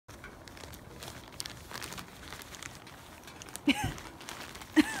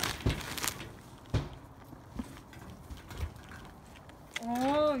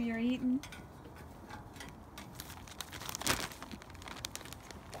Oh, you're eating.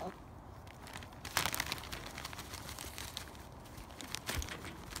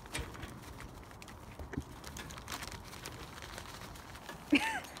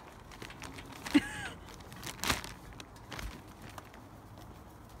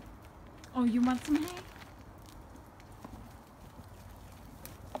 Oh, you want some hay?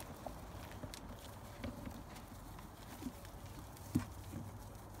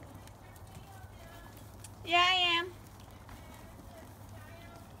 Yeah, I am.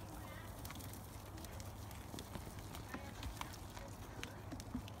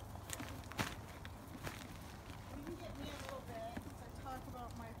 You can get me a little bit as I talk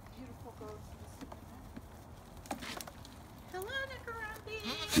about my beautiful goats in just a minute. Hello, Nickerumpy.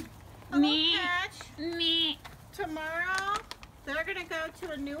 Hello, Me. Patch. Me. Tomorrow, they're going to go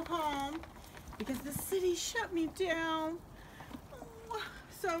to a new home because the city shut me down. Oh,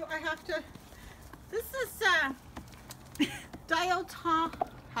 so I have to... This is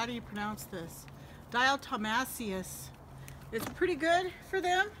how do you pronounce this? Diatomaceous. It's pretty good for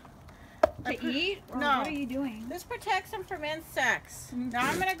them. To eat? Or No. what are you doing? This protects them from insects. Now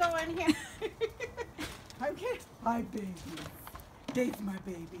I'm gonna go in here. I'm kidding. Hi, babies. These my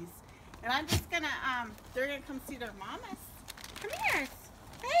babies. And I'm just gonna, they're gonna come see their mamas. Come here.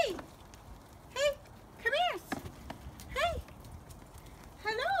 Hey. Hey. Come here. Hey.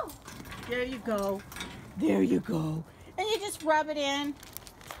 Hello. There you go. There you go. And you just rub it in.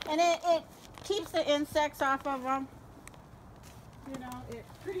 And it keeps the insects off of them. You know, it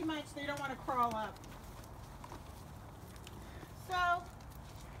pretty much, they don't want to crawl up. So,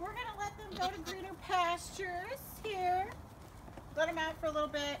 we're going to let them go to greener pastures here. Let them out for a little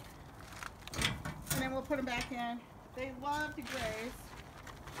bit. And then we'll put them back in. They love to graze.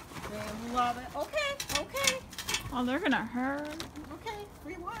 They love it. Okay, okay. Oh, they're gonna hurt. Okay,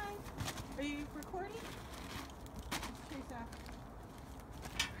 rewind. Are you recording? Teresa.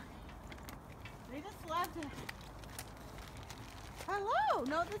 They just love to... Hello!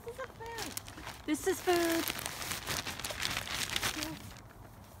 No, this is a food. This is food.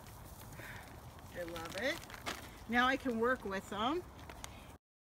 I love it. Now I can work with them.